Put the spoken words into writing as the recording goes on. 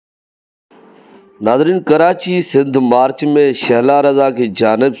नाज़रीन, कराची सिंध मार्च में शहला रज़ा की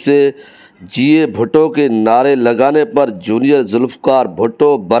जानिब से जिए भुट्टो के नारे लगाने पर जूनियर जुल्फ़िकार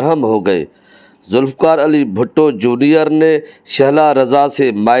भुट्टो बरहम हो गए। जुल्फ़िकार अली भुट्टो जूनियर ने शहला रज़ा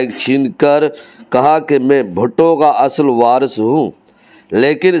से माइक छीनकर कहा कि मैं भुट्टो का असल वारिस हूँ,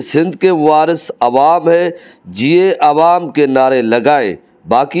 लेकिन सिंध के वारिस अवाम है, जिए अवाम के नारे लगाएं,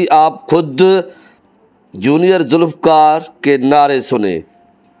 बाकी आप खुद जूनियर जुल्फ़िकार के नारे सुने।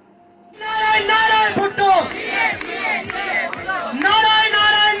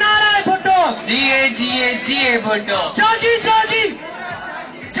 जिए भुट्टो, जागी जागी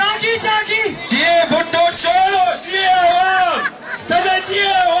जागी जागी, जिए भुट्टो छोड़ो, जिए अवाम, सदा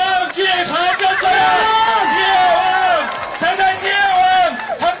जिए अवाम, जिए खाजा सलाम, जिए अवाम, सदा जिए अवाम।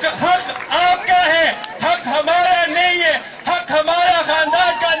 हक हक आपका है, हक हमारा नहीं है, हक हमारा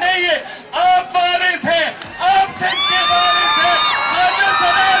खानदान का नहीं है। आप वारिस हैं, आप सिंध के वारिस हैं, खाजा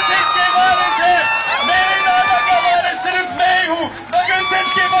सलाम सिंध के वारिस हैं। मेरे नाना का वारिस सिर्फ मैं ही हूँ, मगर सिंध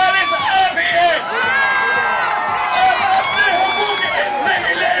के वारिस आप ही हैं।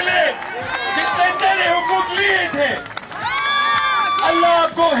 अल्लाह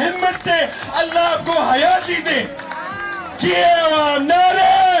आपको हिम्मत दे, अल्लाह आपको हयाती दे। जिए अवाम।